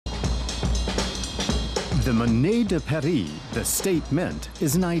The Monnaie de Paris, the State Mint,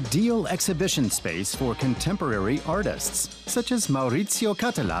 is an ideal exhibition space for contemporary artists, such as Maurizio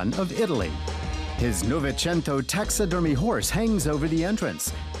Cattelan of Italy. His Novecento taxidermy horse hangs over the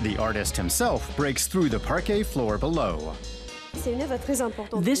entrance. The artist himself breaks through the parquet floor below.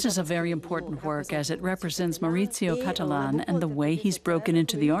 This is a very important work as it represents Maurizio Cattelan and the way he's broken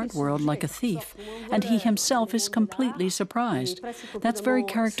into the art world like a thief, and he himself is completely surprised. That's very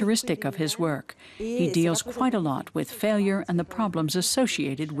characteristic of his work. He deals quite a lot with failure and the problems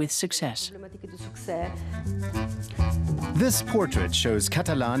associated with success. This portrait shows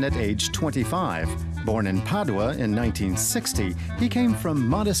Cattelan at age 25. Born in Padua in 1960, he came from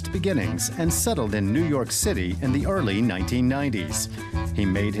modest beginnings and settled in New York City in the early 1990s. He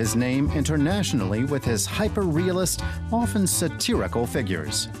made his name internationally with his hyper-realist, often satirical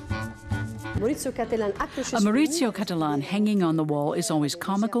figures. A Maurizio Cattelan hanging on the wall is always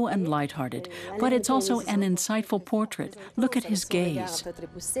comical and lighthearted, but it's also an insightful portrait. Look at his gaze.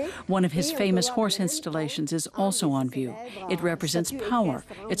 One of his famous horse installations is also on view. It represents power.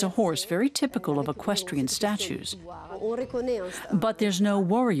 It's a horse very typical of equestrian statues. But there's no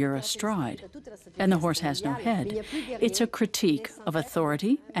warrior astride, and the horse has no head. It's a critique of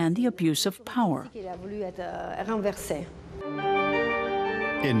authority and the abuse of power.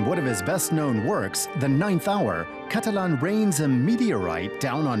 In one of his best-known works, The Ninth Hour, Cattelan rains a meteorite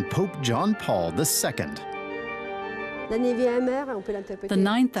down on Pope John Paul II. The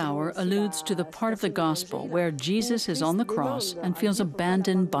Ninth Hour alludes to the part of the Gospel where Jesus is on the cross and feels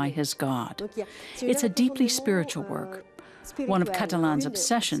abandoned by his God. It's a deeply spiritual work. One of Cattelan's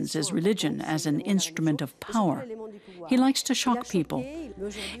obsessions is religion as an instrument of power. He likes to shock people.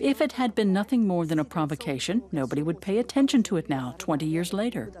 If it had been nothing more than a provocation, nobody would pay attention to it now, 20 years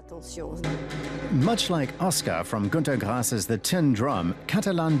later. Much like Oscar from Günter Grass's The Tin Drum,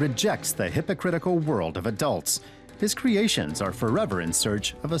 Cattelan rejects the hypocritical world of adults. His creations are forever in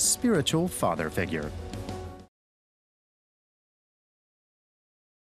search of a spiritual father figure.